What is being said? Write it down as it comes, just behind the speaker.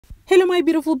Hello my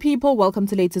beautiful people, welcome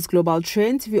to latest global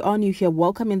trends. If you are new here,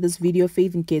 welcome. In this video,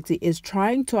 Nketsi is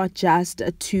trying to adjust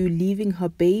to leaving her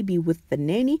baby with the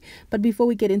nanny. But before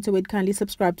we get into it, kindly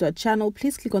subscribe to our channel,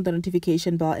 please click on the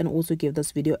notification bell and also give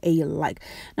this video a like.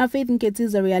 Now Nketsi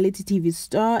is a reality TV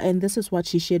star and this is what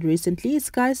she shared recently.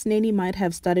 Sky's nanny might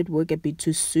have started work a bit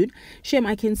too soon. Shame,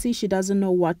 I can see she doesn't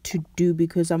know what to do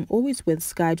because I'm always with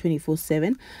Sky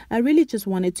 24/7. I really just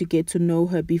wanted to get to know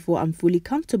her before I'm fully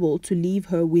comfortable to leave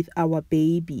her with our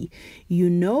baby,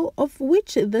 of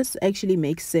which this actually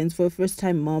makes sense for a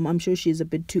first-time mom. I'm sure she's a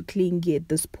bit too clingy at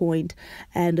this point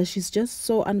and she's just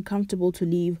so uncomfortable to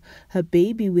leave her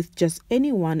baby with just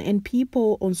anyone. And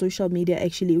people on social media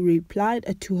actually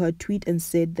replied to her tweet and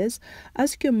said this: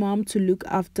 ask your mom to look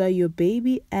after your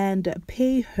baby and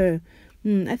pay her.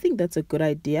 I think that's a good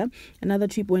idea. Another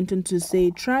tweet went on to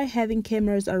say, try having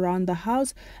cameras around the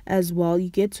house as well. You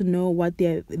get to know what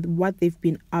they've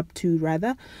been up to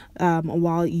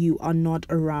while you are not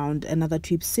around. Another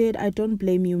tweet said, I don't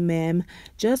blame you, ma'am.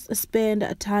 Just spend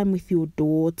time with your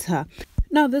daughter.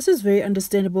 Now, this is very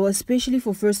understandable, especially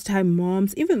for first-time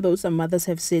moms, even though some mothers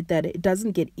have said that it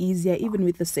doesn't get easier. Even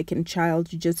with the second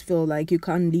child, you just feel like you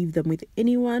can't leave them with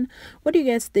anyone. What do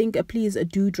you guys think? Please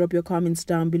do drop your comments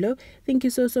down below. Thank you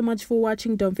so much for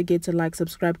watching. Don't forget to like,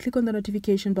 subscribe, click on the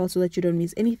notification bell so that you don't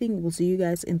miss anything. We'll see you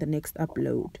guys in the next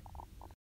upload.